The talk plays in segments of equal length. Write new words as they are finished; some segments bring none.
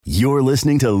You're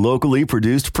listening to locally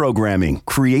produced programming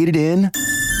created in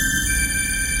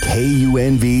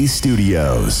KUNV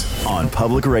Studios on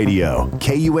Public Radio,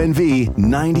 KUNV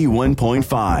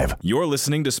 91.5. You're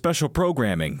listening to special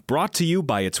programming brought to you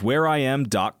by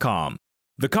itswhereiam.com.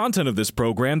 The content of this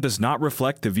program does not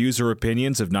reflect the views or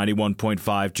opinions of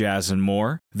 91.5 Jazz and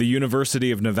More, the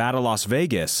University of Nevada, Las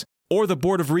Vegas, or the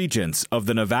Board of Regents of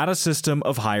the Nevada System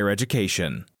of Higher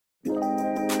Education.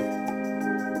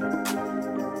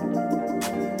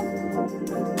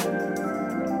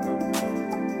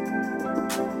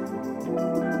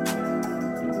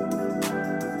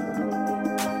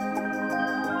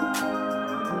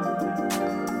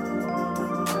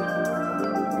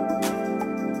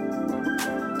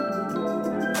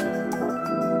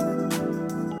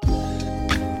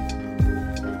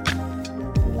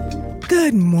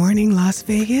 Good morning, Las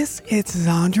Vegas. It's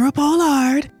Zandra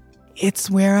Polard.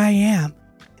 It's Where I Am.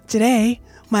 Today,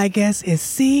 my guest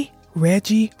is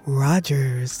Reggie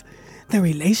Rogers, the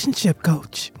relationship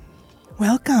coach.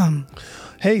 Welcome.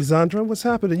 Hey, Zandra, what's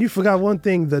happening? You forgot one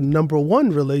thing, the number one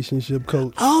relationship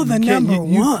coach. Oh, the number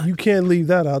one. You can't leave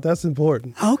that out. That's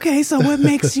important. Okay, so what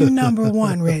makes you number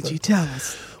one, Reggie? Tell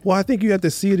us. Well, I think you have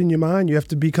to see it in your mind. You have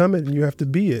to become it, and you have to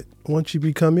be it. Once you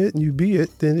become it and you be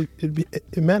it, then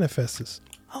it manifests.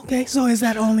 Okay, so is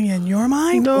that only in your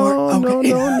mind? No. I mean,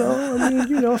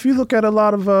 if you look at a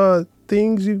lot of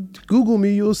things, you Google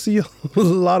me, you'll see a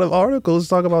lot of articles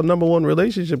talk about number one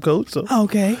relationship coach. So.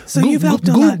 Okay, so you've helped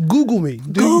a lot. Google me.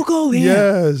 Google him.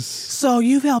 Yes. So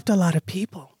you've helped a lot of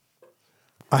people.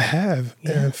 I have.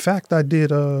 Yeah. And in fact, I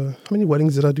did, how many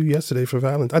weddings did I do yesterday for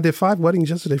Valentine's? I did 5 weddings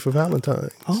yesterday for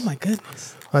Valentine's. Oh, my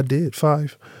goodness. I did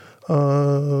 5.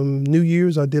 New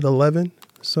Year's, I did 11.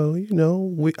 So,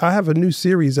 I have a new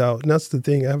series out. And that's the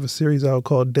thing. I have a series out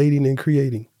called Dating and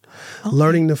Creating. Okay.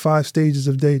 Learning the 5 stages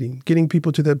of dating. Getting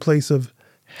people to that place of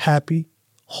happy,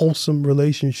 wholesome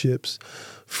relationships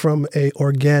from a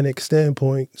organic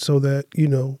standpoint so that,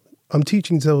 I'm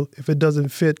teaching so if it doesn't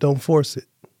fit, don't force it.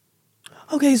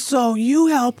 Okay, so you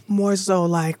help more so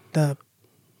like the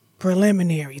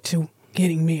preliminary to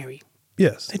getting married.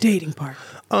 Yes. The dating part.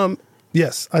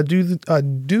 Yes, I do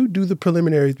the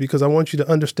preliminaries because I want you to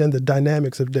understand the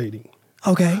dynamics of dating.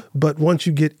 Okay. But once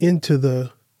you get into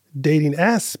the dating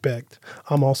aspect,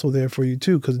 I'm also there for you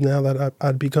too, because now that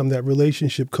I've become that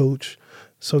relationship coach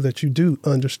so that you do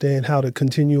understand how to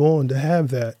continue on to have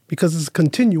that, because it's a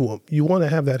continuum. You want to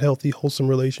have that healthy, wholesome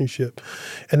relationship.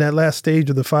 And that last stage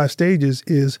of the 5 stages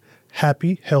is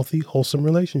happy, healthy, wholesome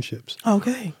relationships.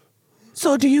 Okay.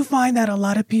 So do you find that a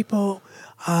lot of people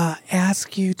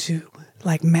ask you to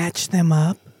like match them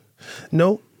up?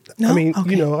 No. I mean,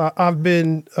 okay. I've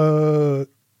been,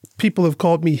 people have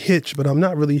called me Hitch, but I'm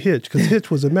not really Hitch because Hitch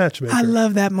was a matchmaker. I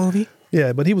love that movie.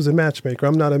 Yeah, but he was a matchmaker.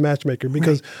 I'm not a matchmaker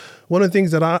because one of the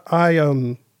things that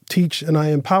I teach and I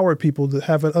empower people to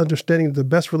have an understanding that the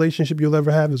best relationship you'll ever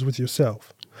have is with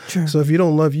yourself. Sure. So if you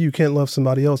don't love you, you can't love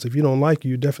somebody else. If you don't like you,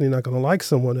 you're definitely not going to like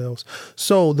someone else.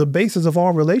 So the basis of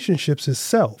all relationships is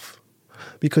self,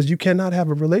 because you cannot have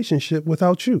a relationship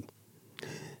without you.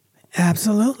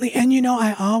 Absolutely. And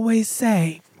I always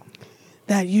say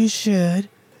that you should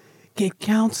get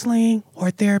counseling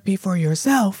or therapy for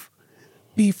yourself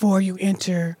before you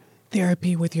enter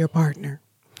therapy with your partner,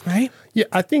 right? Yeah,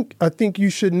 I think you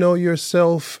should know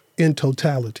yourself in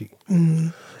totality. Mm-hmm.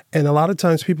 And a lot of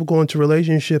times people go into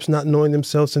relationships not knowing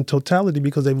themselves in totality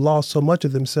because they've lost so much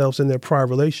of themselves in their prior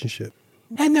relationship.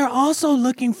 And they're also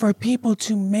looking for people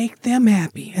to make them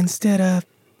happy instead of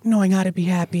knowing how to be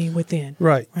happy within.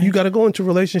 Right. You got to go into a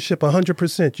relationship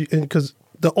 100%. Because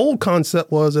the old concept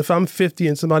was if I'm 50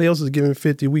 and somebody else is giving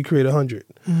 50, we create 100.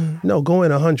 Mm-hmm. No, go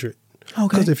in 100. Okay.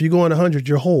 Because if you go in 100,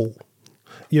 you're whole.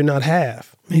 You're not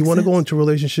half. You want to go into a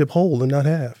relationship whole and not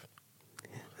half.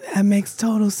 That makes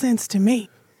total sense to me.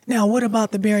 Now, what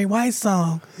about the Barry White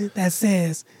song that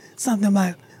says something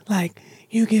like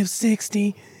you give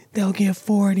 60, they'll give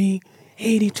 40,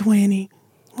 80, 20.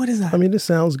 What is that? I mean, this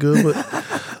sounds good,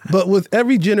 but with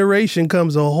every generation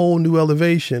comes a whole new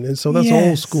elevation. And so that's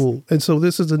old school. And so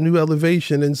this is a new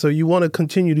elevation. And so you want to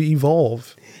continue to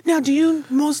evolve. Now, do you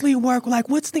mostly work,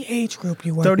 what's the age group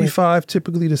you work 35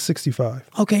 typically to 65.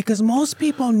 Okay, because most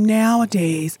people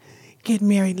nowadays get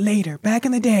married later. Back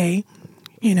in the day,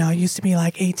 it used to be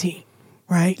like 18,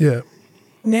 right? Yeah.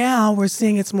 Now we're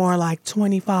seeing it's more like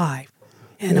 25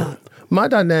 and up. My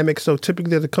dynamic, so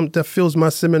typically that fills my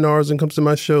seminars and comes to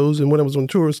my shows, and when I was on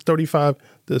tour, is 35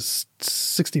 to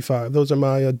 65. Those are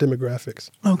my demographics.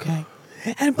 Okay.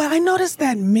 But I noticed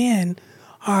that men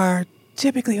are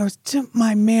typically, or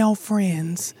my male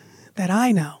friends that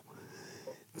I know,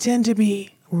 tend to be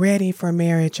ready for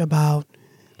marriage about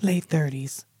late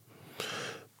 30s.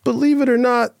 Believe it or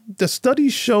not, the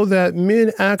studies show that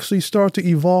men actually start to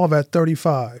evolve at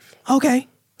 35. Okay.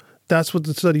 That's what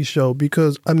the studies show,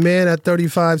 because a man at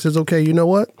 35 says, okay, you know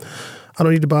what? I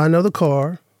don't need to buy another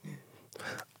car.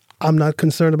 I'm not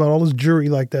concerned about all this jewelry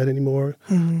like that anymore.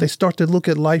 Mm-hmm. They start to look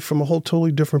at life from a whole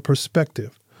totally different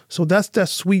perspective. So that's that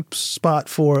sweet spot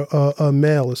for a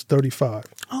male is 35.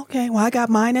 Okay, well, I got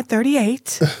mine at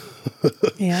 38.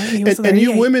 Yeah, he was 38. And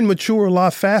you women mature a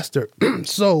lot faster.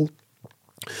 So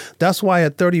that's why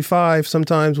at 35,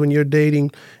 sometimes when you're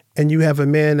dating and you have a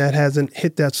man that hasn't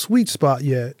hit that sweet spot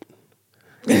yet,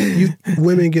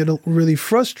 women get really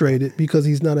frustrated because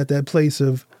he's not at that place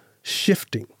of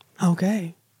shifting.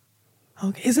 Okay.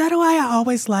 Is that why I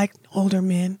always liked older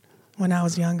men when I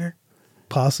was younger?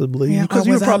 Possibly. Yeah, because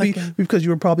you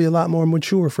were probably a lot more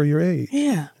mature for your age.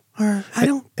 Yeah. Or I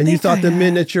don't And you thought the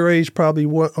men at your age probably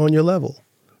weren't on your level.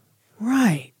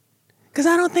 Right. Because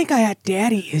I don't think I had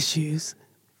daddy issues.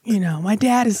 You know, my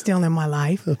dad is still in my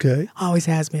life. Okay. Always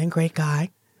has been. Great guy.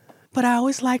 But I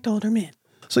always liked older men.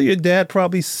 So your dad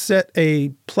probably set a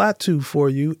plateau for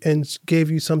you and gave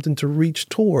you something to reach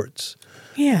towards.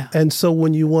 Yeah. And so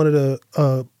when you wanted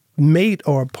a mate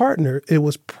or a partner, it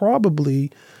was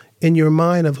probably in your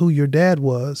mind of who your dad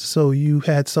was. So you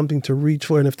had something to reach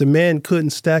for. And if the man couldn't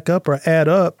stack up or add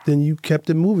up, then you kept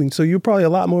it moving. So you're probably a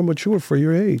lot more mature for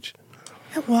your age.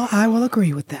 Well, I will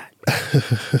agree with that.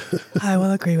 I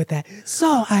will agree with that.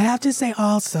 So I have to say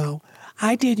also,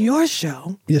 I did your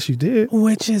show. Yes, you did.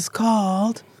 Which is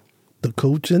called The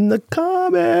Coach in the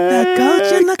Comic. The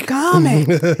Coach in the Comic.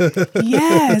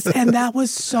 Yes, and that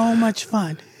was so much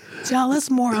fun. Tell us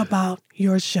more about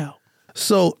your show.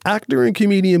 So actor and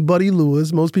comedian Buddy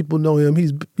Lewis, most people know him.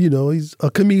 He's a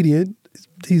comedian.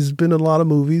 He's been in a lot of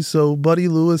movies. So Buddy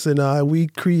Lewis and I, we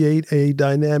create a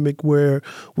dynamic where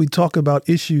we talk about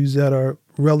issues that are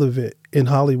relevant in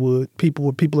Hollywood.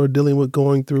 What people are dealing with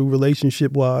going through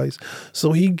relationship wise.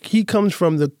 So he comes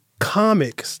from the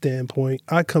comic standpoint.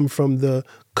 I come from the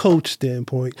coach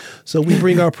standpoint. So we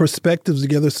bring our perspectives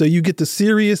together. So you get the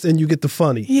serious and you get the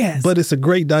funny. Yes. But it's a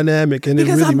great dynamic and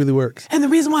because it really works. And the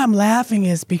reason why I'm laughing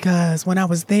is because when I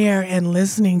was there and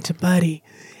listening to Buddy,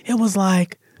 it was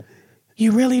like,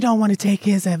 you really don't want to take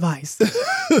his advice.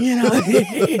 You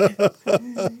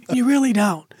really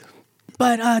don't.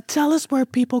 But tell us where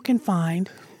people can find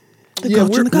The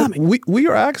Coach in the Comic. We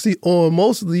are actually on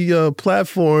most of the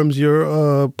platforms,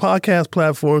 your podcast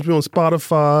platforms. We're on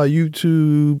Spotify,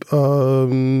 YouTube.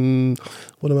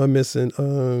 What am I missing?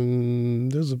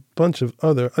 There's a bunch of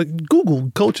other. Google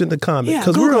Coach in the Comic,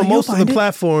 because we're on most of the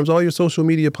platforms, all your social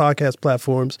media podcast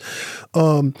platforms.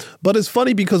 But it's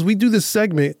funny because we do this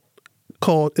segment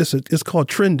called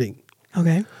trending.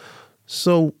 Okay.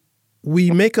 So I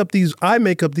make up these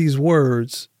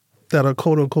words that are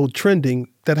quote unquote trending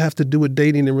that have to do with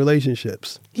dating and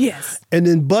relationships. Yes. And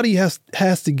then Buddy has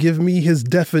to give me his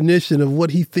definition of what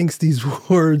he thinks these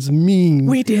words mean.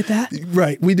 We did that.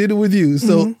 Right. We did it with you.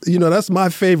 So, that's my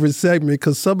favorite segment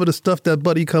because some of the stuff that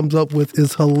Buddy comes up with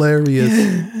is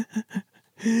hilarious.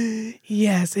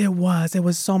 Yes, it was. It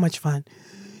was so much fun.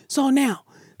 So now,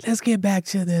 let's get back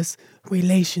to this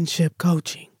relationship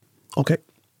coaching. Okay.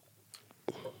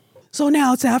 So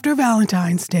now it's after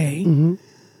Valentine's Day. Mm-hmm.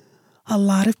 A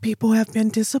lot of people have been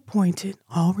disappointed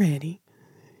already.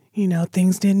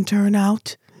 Things didn't turn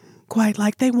out quite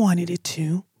like they wanted it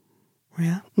to.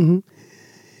 Yeah. Mm-hmm.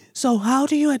 So how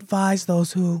do you advise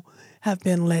those who have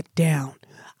been let down?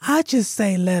 I just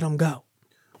say let them go.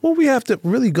 Well, we have to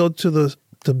really go to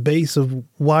the base of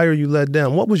why are you let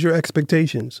down? What was your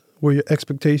expectations? Were your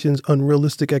expectations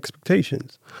unrealistic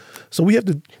expectations? So we have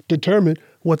to determine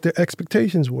what their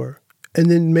expectations were. And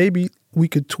then maybe we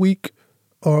could tweak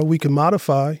or we can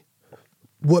modify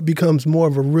what becomes more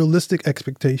of a realistic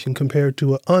expectation compared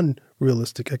to an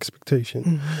unrealistic expectation.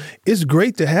 Mm-hmm. It's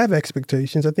great to have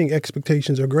expectations. I think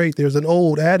expectations are great. There's an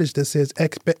old adage that says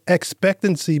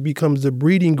expectancy becomes the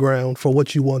breeding ground for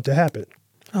what you want to happen.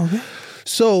 Okay.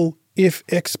 So if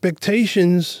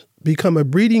expectations become a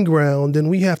breeding ground, then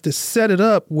we have to set it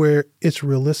up where it's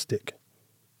realistic.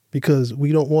 Because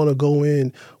we don't want to go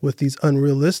in with these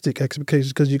unrealistic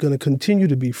expectations because you're going to continue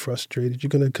to be frustrated. You're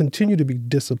going to continue to be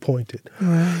disappointed.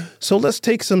 Right. So let's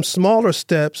take some smaller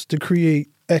steps to create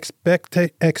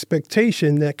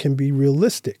expectation that can be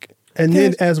realistic. And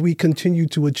then as we continue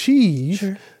to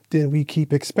achieve, then we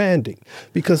keep expanding.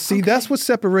 Because, that's what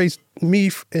separates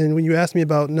me. And when you ask me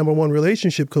about number one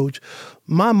relationship coach,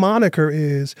 my moniker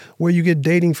is where you get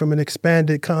dating from an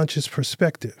expanded conscious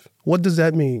perspective. What does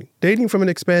that mean? Dating from an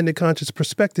expanded conscious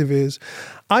perspective is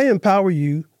I empower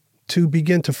you to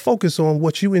begin to focus on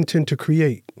what you intend to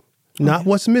create. not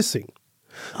what's missing.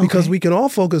 Because we can all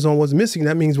focus on what's missing.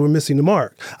 That means we're missing the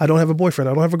mark. I don't have a boyfriend.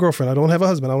 I don't have a girlfriend. I don't have a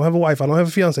husband. I don't have a wife. I don't have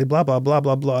a fiance, blah, blah, blah,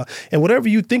 blah, blah. And whatever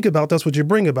you think about, that's what you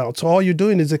bring about. So all you're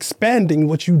doing is expanding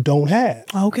what you don't have.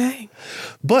 Okay.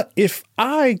 But if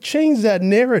I change that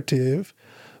narrative,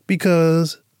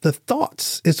 because the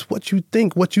thoughts, it's what you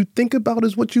think about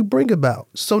is what you bring about.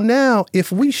 So now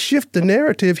if we shift the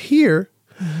narrative here,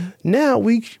 now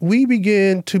we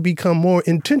begin to become more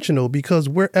intentional, because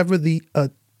wherever the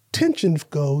attention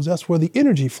goes, that's where the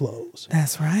energy flows.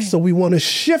 That's right. So we want to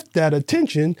shift that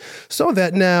attention so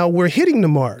that now we're hitting the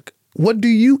mark. What do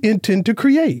you intend to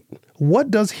create?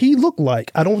 What does he look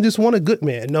like? I don't just want a good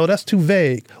man. No, that's too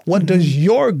vague. What does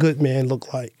your good man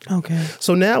look like? Okay.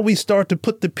 So now we start to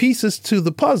put the pieces to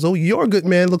the puzzle. Your good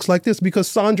man looks like this, because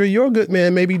Sandra, your good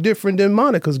man may be different than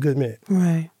Monica's good man.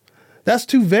 Right. That's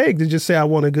too vague to just say I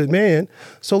want a good man.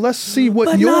 So let's see what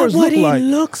but yours not what look like. he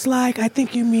looks like. I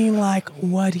think you mean like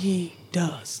what he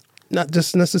does. Not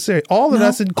just necessary. All of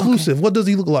that's inclusive. Okay. What does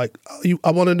he look like? I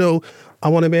want to know. I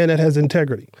want a man that has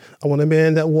integrity. I want a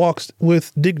man that walks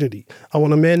with dignity. I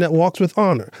want a man that walks with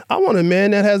honor. I want a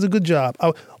man that has a good job.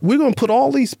 We're going to put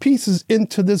all these pieces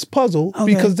into this puzzle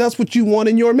because that's what you want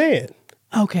in your man.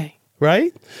 Okay.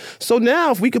 Right? So now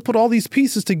if we could put all these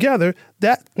pieces together,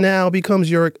 that now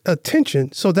becomes your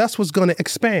attention. So that's what's going to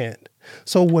expand.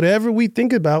 So whatever we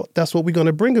think about, that's what we're going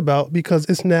to bring about, because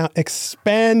it's now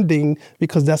expanding,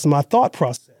 because that's my thought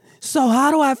process. So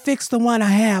how do I fix the one I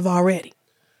have already?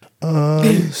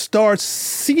 Start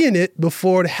seeing it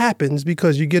before it happens,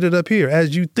 because you get it up here.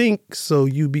 As you think, so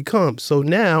you become. So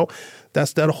now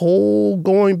that's that whole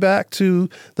going back to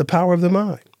the power of the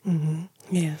mind. Mm-hmm.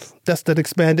 Yes. That's that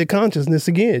expanded consciousness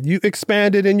again. You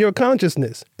expanded in your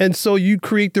consciousness. And so you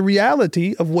create the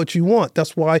reality of what you want.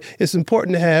 That's why it's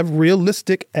important to have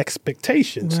realistic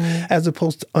expectations as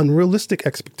opposed to unrealistic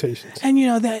expectations. And, you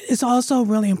know, that it's also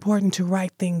really important to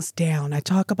write things down. I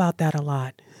talk about that a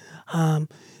lot.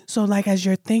 So like as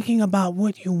you're thinking about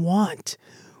what you want,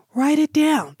 write it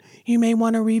down. You may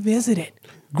want to revisit it.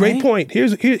 Great point.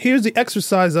 Here's the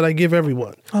exercise that I give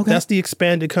everyone. Okay. That's the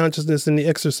expanded consciousness in the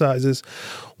exercises.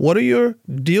 What are your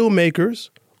deal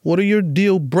makers? What are your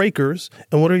deal breakers?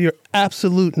 And what are your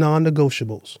absolute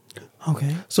non-negotiables?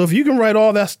 Okay. So if you can write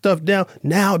all that stuff down,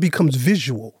 now it becomes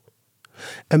visual.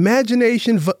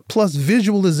 Imagination plus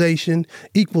visualization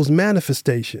equals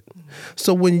manifestation.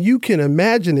 So when you can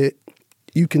imagine it,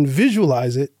 you can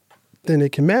visualize it, then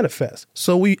it can manifest.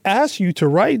 So we ask you to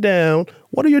write down,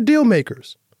 what are your deal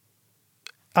makers?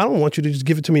 I don't want you to just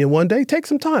give it to me in one day. Take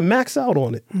some time, max out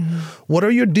on it. Mm-hmm. What are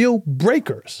your deal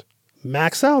breakers?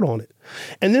 Max out on it.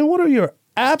 And then what are your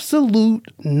absolute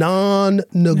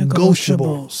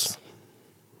non-negotiables?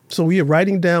 So we are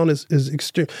writing down is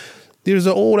extreme. There's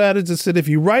an old adage that said, if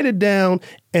you write it down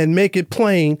and make it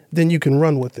plain, then you can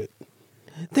run with it.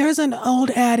 There's an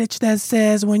old adage that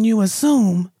says, when you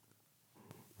assume,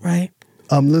 right?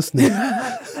 I'm listening.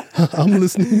 I'm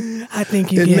listening. I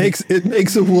think you it get makes it. It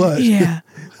makes a what? Yeah.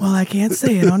 Well, I can't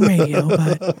say it on radio,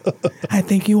 but I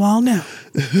think you all know.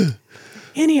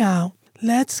 Anyhow,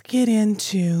 let's get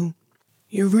into,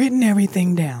 you've written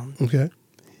everything down. Okay.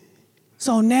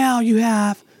 So now you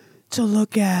have to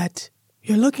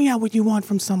you're looking at what you want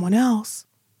from someone else,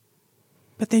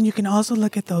 but then you can also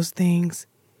look at those things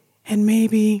and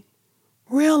maybe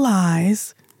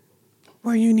realize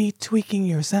where you need tweaking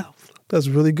yourself. That's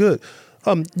really good.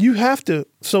 You have to,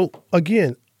 so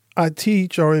again, I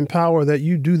teach or empower that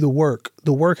you do the work.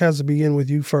 The work has to begin with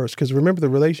you first, because remember, the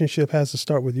relationship has to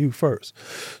start with you first.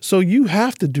 So you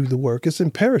have to do the work. It's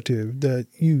imperative that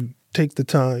you take the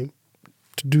time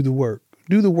to do the work.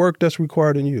 Do the work that's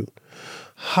required in you.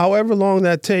 However long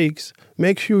that takes,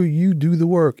 make sure you do the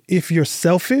work. If you're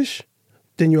selfish,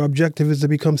 then your objective is to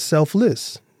become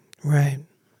selfless. Right.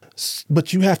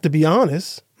 But you have to be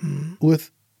honest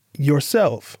with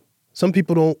yourself. Some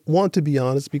people don't want to be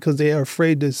honest because they are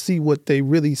afraid to see what they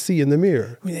really see in the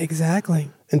mirror. Exactly.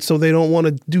 And so they don't want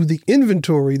to do the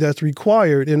inventory that's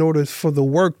required in order for the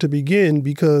work to begin,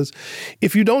 because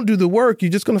if you don't do the work,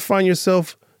 you're just going to find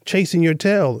yourself chasing your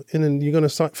tail. And then you're going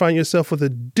to find yourself with a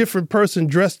different person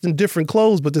dressed in different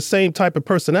clothes, but the same type of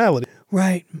personality.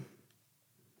 Right.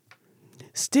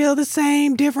 Still the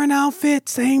same, different outfit,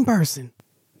 same person.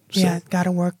 So, yeah, got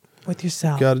to work with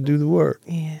yourself. Got to do the work.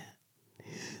 Yeah.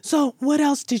 So what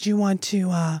else did you want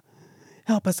to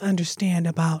help us understand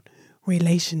about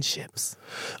relationships?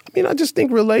 I mean, I just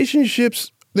think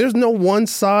relationships, there's no one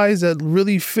size that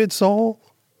really fits all.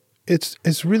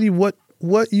 It's really what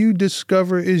you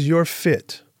discover is your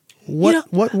fit.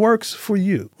 What works for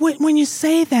you. When you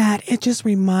say that, it just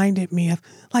reminded me of,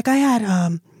 like, I had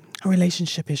a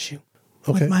relationship issue.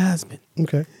 with my husband.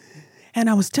 Okay. And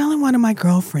I was telling one of my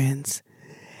girlfriends,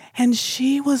 and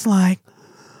she was like,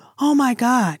 oh my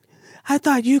God, I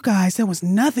thought you guys, there was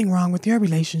nothing wrong with your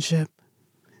relationship.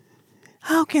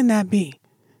 How can that be?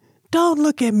 Don't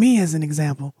look at me as an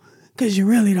example, because you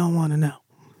really don't want to know.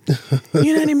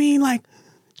 You know what I mean? Like,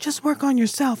 just work on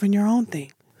yourself and your own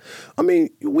thing. I mean,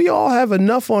 we all have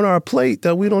enough on our plate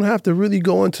that we don't have to really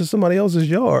go into somebody else's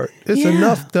yard. It's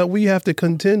enough that we have to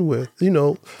contend with, you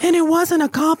know. And it wasn't a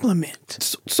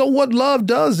compliment. So what love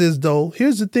does is, though,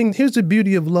 here's the thing. Here's the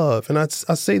beauty of love. And I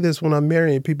say this when I'm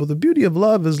marrying people. The beauty of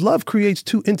love is love creates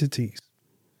two entities.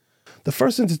 The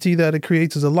first entity that it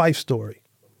creates is a life story.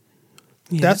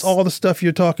 Yes. That's all the stuff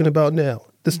you're talking about now.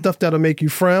 The stuff that'll make you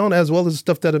frown as well as the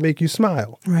stuff that'll make you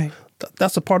smile. Right.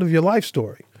 That's a part of your life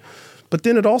story. But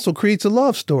then it also creates a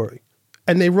love story,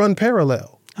 and they run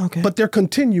parallel. Okay. But they're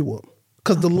continuum,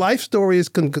 because the life story is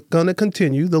going to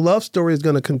continue. The love story is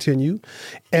going to continue.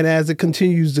 And as it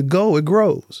continues to go, it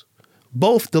grows,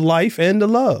 both the life and the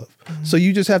love. Mm-hmm. So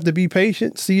you just have to be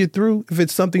patient, see it through. If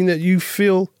it's something that you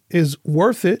feel is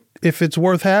worth it, if it's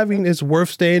worth having, it's worth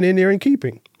staying in there and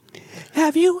keeping.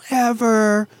 Have you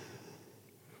ever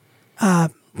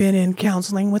been in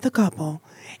counseling with a couple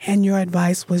and your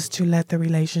advice was to let the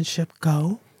relationship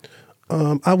go?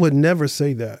 I would never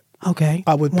say that. Okay.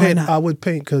 I would Why paint. not? I would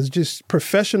paint because just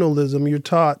professionalism. You're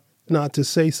taught not to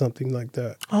say something like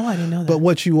that. Oh, I didn't know that. But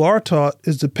what you are taught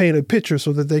is to paint a picture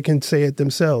so that they can say it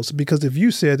themselves. Because if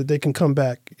you said that, they can come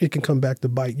back. It can come back to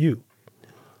bite you.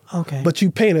 Okay. But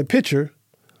you paint a picture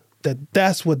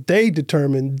that's what they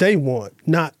determine they want.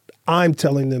 Not I'm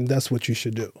telling them that's what you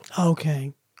should do.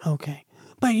 Okay. Okay.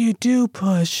 But you do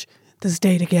push the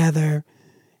stay together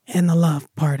and the love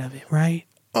part of it, right?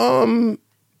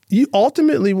 You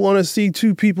ultimately want to see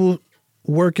two people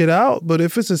work it out, but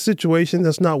if it's a situation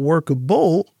that's not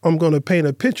workable, I'm going to paint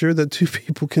a picture that two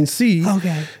people can see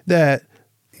that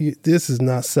this is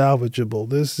not salvageable.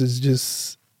 This is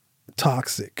just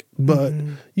toxic. But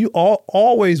you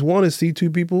always want to see two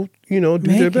people, do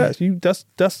their best.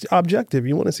 That's the objective.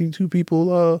 You want to see two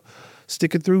people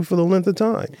stick it through for the length of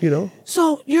time,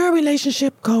 So you're a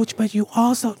relationship coach, but you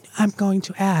also, I'm going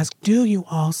to ask, do you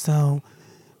also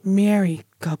marry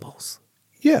couples?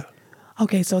 Yeah.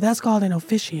 Okay, so that's called an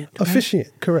officiant. Right?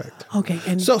 Officiant, correct. Okay,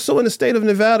 and so in the state of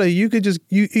Nevada, you could just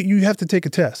you have to take a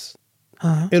test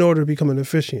in order to become an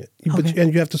officiant,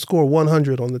 and you have to score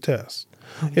 100 on the test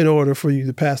in order for you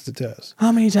to pass the test.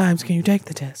 How many times can you take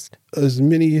the test? As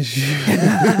many as you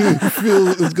feel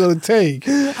it's going to take.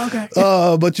 Okay.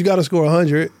 But you got to score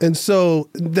 100, and so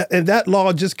that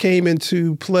law just came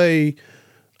into play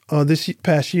this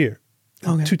past year,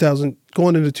 2000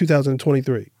 going into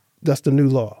 2023. That's the new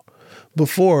law.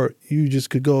 Before, you just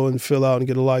could go and fill out and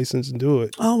get a license and do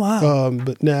it. Oh, wow.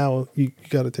 But now you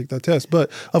got to take that test. But,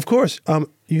 of course,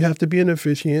 you have to be an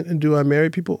officiant. And do I marry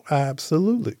people?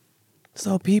 Absolutely.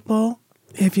 So, people,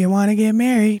 if you want to get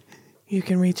married, you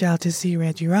can reach out to C.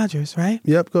 Reggie Rogers, right?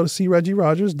 Yep. Go to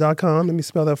creggierogers.com. Let me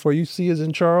spell that for you. C as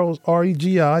in Charles,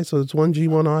 R-E-G-I. So it's 1 G,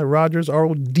 1 I. Rogers,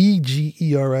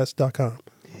 RODGERS.com.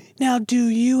 Now, do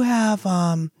you have,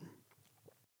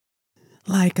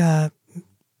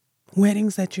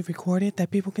 weddings that you've recorded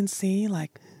that people can see,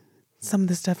 like some of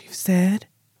the stuff you've said?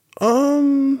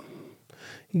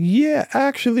 Yeah,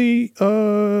 actually,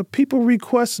 people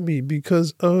request me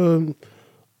because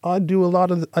I do a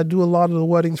lot of the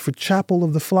weddings for Chapel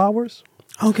of the Flowers.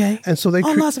 Okay. And so they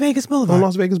on Las Vegas Boulevard. On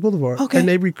Las Vegas Boulevard. Okay. And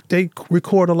they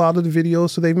record a lot of the videos.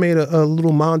 So they've made a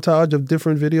little montage of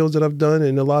different videos that I've done,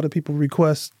 and a lot of people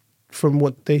request from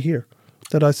what they hear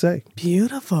that I say.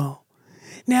 Beautiful.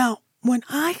 Now, when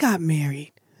I got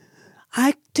married,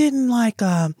 I didn't I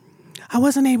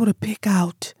wasn't able to pick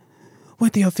out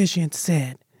what the officiant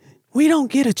said. We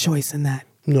don't get a choice in that.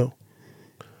 No.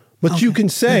 But you can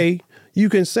say,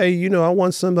 I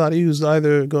want somebody who's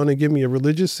either going to give me a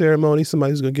religious ceremony,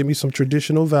 somebody who's going to give me some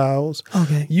traditional vows.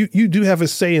 Okay. You do have a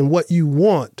say in what you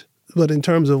want, but in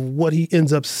terms of what he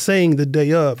ends up saying the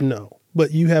day of, no.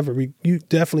 But you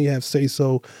definitely have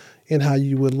say-so in how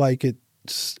you would like it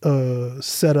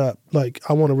set up. Like,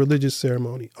 I want a religious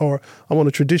ceremony, or I want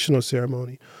a traditional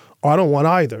ceremony, or I don't want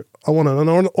either. I want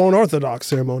an unorthodox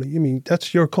ceremony. I mean,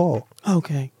 that's your call.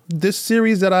 Okay. This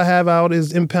series that I have out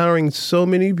is empowering so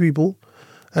many people,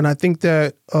 and I think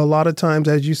that a lot of times,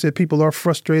 as you said, people are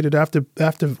frustrated after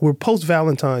we're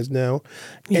post-Valentine's now,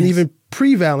 and even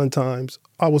pre-Valentine's.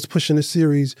 I was pushing a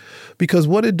series because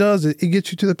what it does is it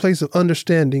gets you to the place of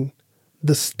understanding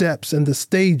the steps and the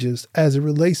stages as it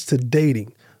relates to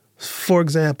dating. For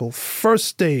example, first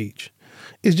stage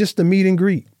is just a meet and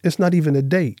greet. It's not even a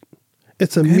date.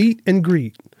 It's a meet and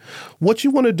greet. What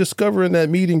you want to discover in that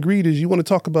meet and greet is you want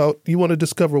to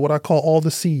discover what I call all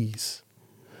the C's.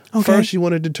 Okay. First, you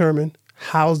want to determine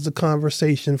how's the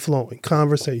conversation flowing.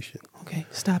 Conversation. Okay.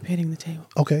 Stop hitting the table.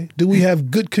 Okay. Do we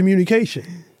have good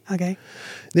communication? Okay.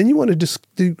 Then you want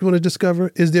to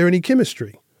discover, is there any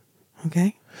chemistry?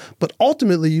 Okay. But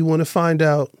ultimately, you want to find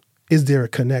out, is there a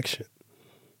connection?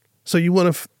 So you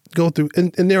want to go through,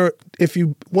 and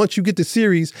once you get the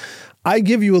series, I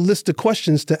give you a list of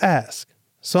questions to ask.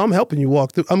 So I'm helping you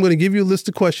walk through. I'm going to give you a list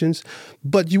of questions,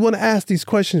 but you want to ask these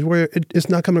questions where it's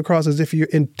not coming across as if you're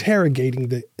interrogating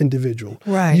the individual.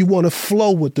 Right. You want to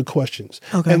flow with the questions.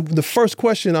 Okay. And the first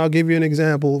question, I'll give you an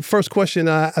example. First question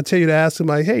I tell you to ask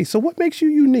somebody, hey, so what makes you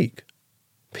unique?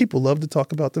 People love to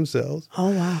talk about themselves.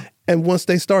 Oh, wow. And once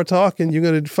they start talking, you're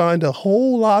going to find a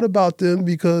whole lot about them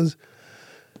because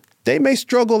they may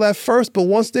struggle at first, but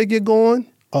once they get going,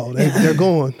 they're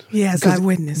going. Yes, I've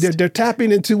witnessed. They're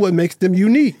tapping into what makes them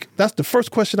unique. That's the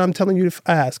first question I'm telling you to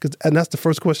ask. And that's the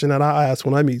first question that I ask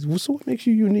when I meet. Well, so what makes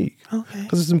you unique? Okay.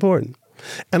 Because it's important.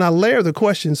 And I layer the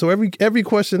question. So every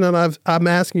question that I'm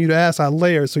asking you to ask, I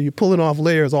layer. So you're pulling off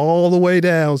layers all the way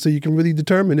down so you can really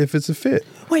determine if it's a fit.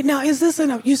 Wait, now, is this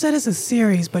you said it's a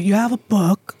series, but you have a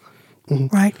book,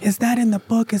 right? Is that in the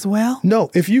book as well?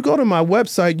 No. If you go to my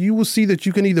website, you will see that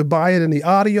you can either buy it in the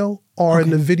audio or in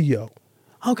the video.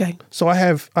 Okay. So I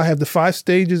have the 5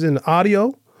 stages in the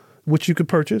audio, which you could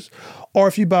purchase. Or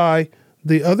if you buy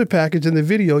the other package in the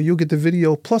video, you'll get the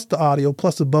video plus the audio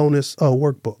plus a bonus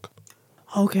workbook.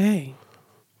 Okay.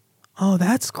 Oh,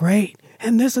 that's great.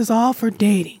 And this is all for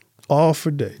dating. All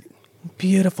for dating.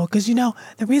 Beautiful. Because, the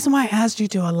reason why I asked you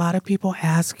to, a lot of people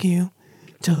ask you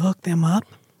to hook them up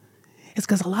is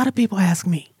because a lot of people ask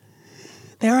me.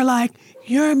 They're like,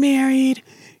 you're married,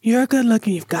 you're good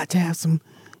looking, you've got to have some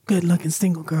good-looking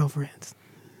single girlfriends.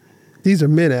 These are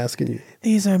men asking you.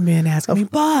 These are men asking me,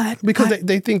 but... Because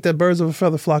they think that birds of a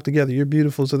feather flock together. You're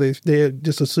beautiful, so they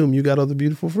just assume you got other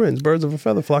beautiful friends. Birds of a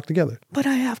feather flock together. But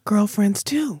I have girlfriends,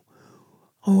 too,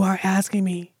 who are asking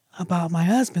me about my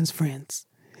husband's friends.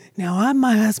 Now, I'm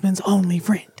my husband's only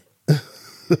friend.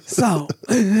 So,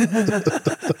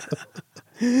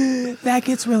 that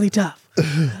gets really tough.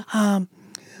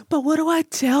 But what do I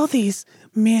tell these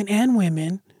men and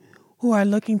women who are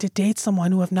looking to date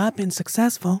someone who have not been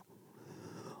successful?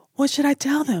 What should I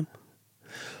tell them?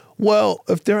 Well,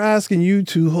 if they're asking you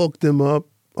to hook them up,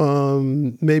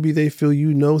 maybe they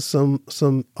feel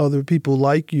some other people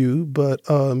like you. But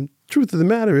truth of the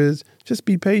matter is, just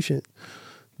be patient.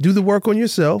 Do the work on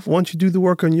yourself. Once you do the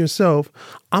work on yourself,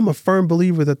 I'm a firm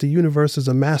believer that the universe is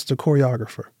a master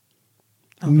choreographer.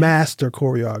 Okay. Master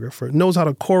choreographer. Knows how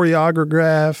to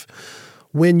choreograph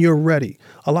when you're ready.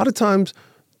 A lot of times,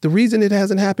 the reason it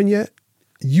hasn't happened yet,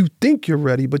 you think you're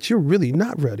ready, but you're really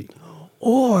not ready.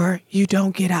 Or you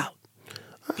don't get out.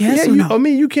 Yes or no?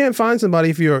 You can't find somebody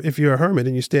if you're a hermit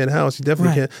and you stay in the house. You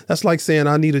definitely can't. That's like saying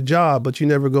I need a job, but you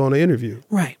never go on an interview.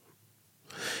 Right.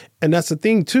 And that's the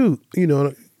thing too.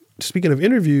 Speaking of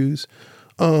interviews,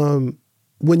 when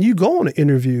you go on an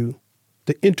interview,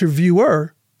 the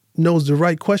interviewer knows the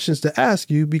right questions to ask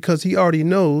you because he already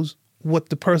knows what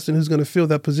the person who's going to fill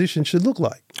that position should look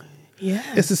like. Yes.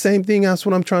 It's the same thing. That's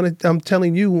what I'm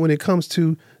telling you when it comes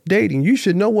to dating. You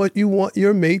should know what you want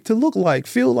your mate to look like,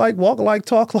 feel like, walk like,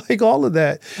 talk like, all of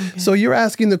that. Okay. So you're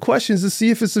asking the questions to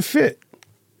see if it's a fit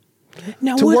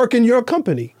now, work in your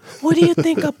company. What do you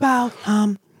think about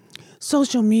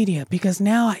social media? Because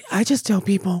now I just tell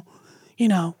people,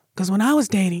 because when I was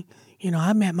dating,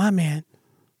 I met my man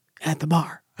at the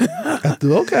bar.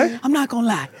 Okay. I'm not going to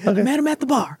lie. Okay. I met him at the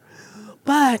bar.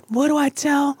 But what do I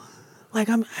tell?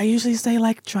 I usually say,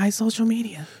 try social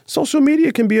media. Social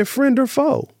media can be a friend or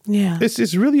foe. Yeah.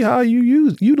 It's really how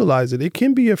you utilize it. It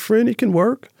can be a friend. It can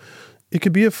work. It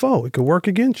could be a foe. It could work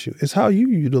against you. It's how you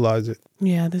utilize it.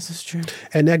 Yeah, this is true.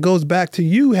 And that goes back to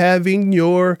you having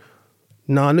your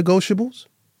non-negotiables.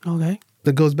 Okay.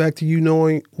 That goes back to you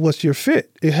knowing what's your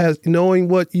fit. It has knowing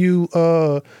what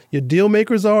your deal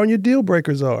makers are and your deal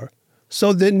breakers are.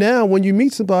 So that now when you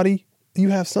meet somebody, you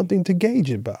have something to gauge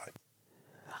it by.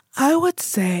 I would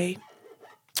say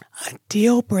a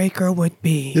deal breaker would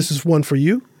be... This is one for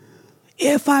you?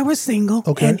 If I were single,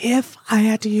 okay, and if I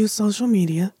had to use social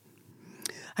media,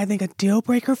 I think a deal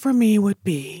breaker for me would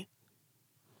be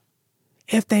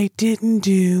if they didn't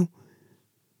do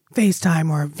FaceTime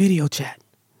or video chat.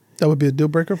 That would be a deal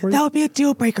breaker for you? That would be a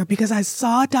deal breaker because I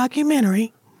saw a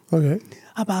documentary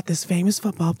about this famous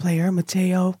football player,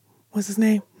 Mateo, what's his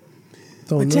name?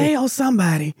 Mateo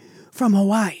somebody from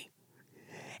Hawaii.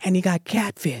 And he got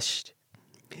catfished.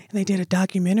 And they did a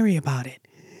documentary about it.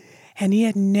 And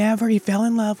he fell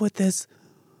in love with this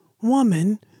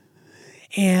woman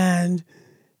And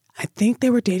I think they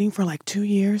were dating for like 2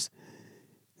 years.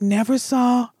 Never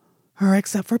saw her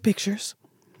except for pictures.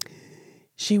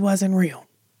 She wasn't real.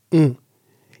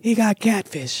 He got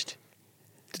catfished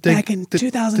back in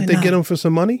 2009. Did they get him for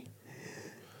some money?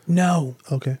 No.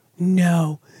 Okay.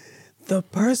 No. The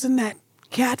person that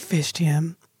catfished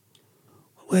him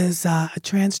was a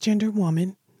transgender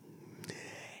woman.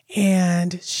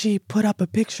 And she put up a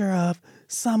picture of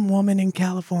some woman in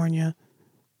California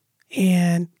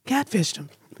and catfished him.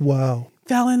 Wow.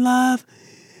 Fell in love.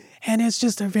 And it's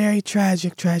just a very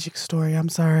tragic, tragic story. I'm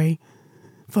sorry,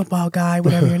 football guy,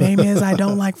 whatever your name is. I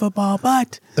don't like football,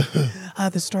 but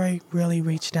the story really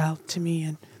reached out to me.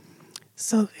 And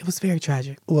so it was very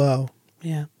tragic. Wow.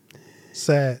 Yeah.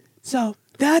 Sad. So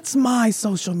that's my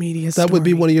social media story. That would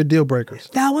be one of your deal breakers.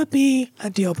 That would be a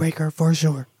deal breaker for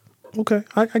sure. Okay.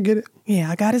 I get it.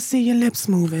 Yeah, I got to see your lips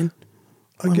moving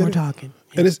when we're talking.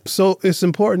 Yeah. And it's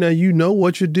important that you know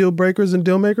what your deal breakers and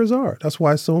deal makers are. That's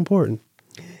why it's so important.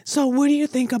 So what do you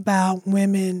think about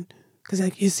women,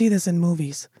 because you see this in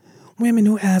movies, women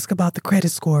who ask about the credit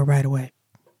score right away?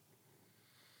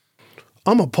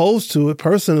 I'm opposed to it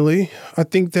personally. I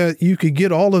think that you could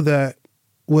get all of that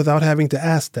without having to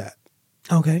ask that.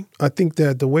 Okay. I think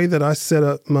that the way that I set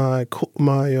up my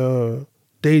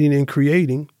dating and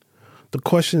creating, the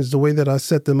questions, the way that I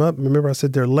set them up, remember I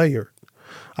said they're layered.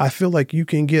 I feel like you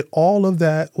can get all of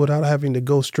that without having to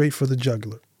go straight for the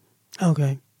jugular.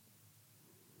 Okay.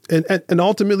 And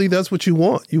ultimately, that's what you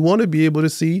want. You want to be able to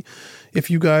see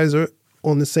if you guys are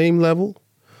on the same level,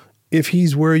 if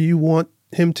he's where you want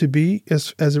him to be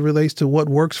as it relates to what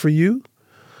works for you.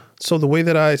 So the way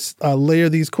that I layer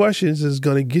these questions is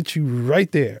going to get you right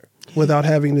there without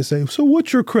having to say, so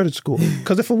what's your credit score?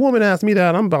 Because if a woman asks me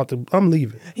that, I'm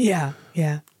leaving. Yeah,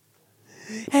 yeah.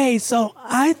 Hey, so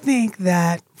I think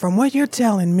that from what you're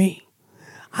telling me,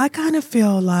 I kind of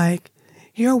feel like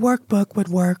your workbook would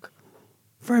work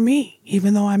for me,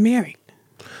 even though I'm married.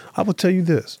 I will tell you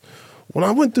this. When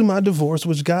I went through my divorce,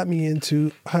 which got me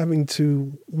into having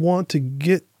to want to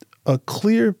get a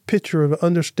clear picture of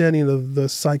understanding of the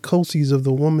psychoses of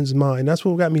the woman's mind, that's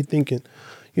what got me thinking,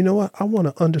 you know what? I want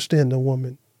to understand the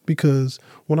woman. Because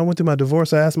when I went through my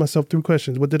divorce, I asked myself 3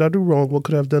 questions. What did I do wrong? What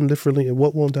could I have done differently? And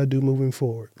what won't I do moving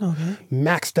forward? Okay.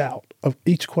 Maxed out of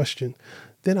each question.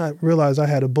 Then I realized I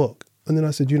had a book. And then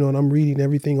I said, and I'm reading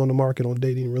everything on the market on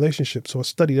dating and relationships. So I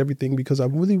studied everything because I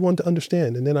really wanted to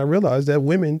understand. And then I realized that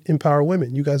women empower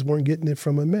women. You guys weren't getting it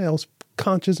from a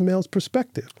conscious male's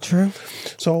perspective. True.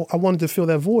 So I wanted to fill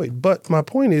that void. But my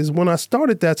point is, when I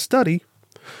started that study,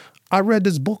 I read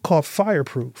this book called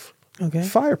Fireproof. Okay.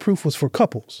 Fireproof was for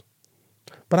couples.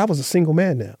 But I was a single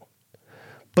man now.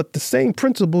 But the same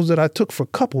principles that I took for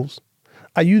couples,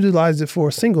 I utilized it for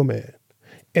a single man.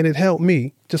 And it helped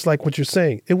me, just like what you're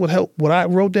saying. It would help, what I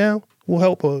wrote down will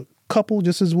help a couple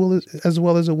just as well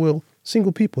as it will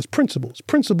single people. It's principles.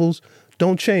 Principles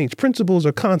don't change. Principles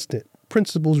are constant.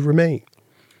 Principles remain.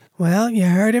 Well, you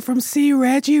heard it from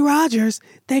Reggie Rogers.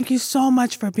 Thank you so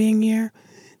much for being here.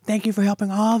 Thank you for helping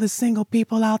all the single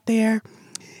people out there.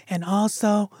 And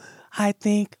also, I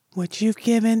think what you've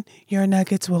given, your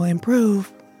nuggets will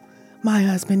improve my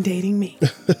husband dating me.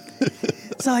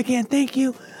 So again, thank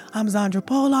you. I'm Zandra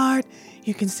Polard.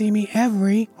 You can see me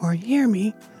hear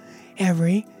me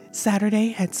every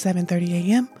Saturday at 7:30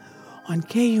 a.m. on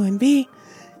KUNV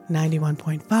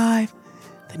 91.5,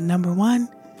 the #1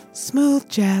 smooth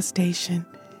jazz station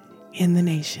in the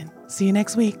nation. See you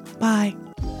next week. Bye.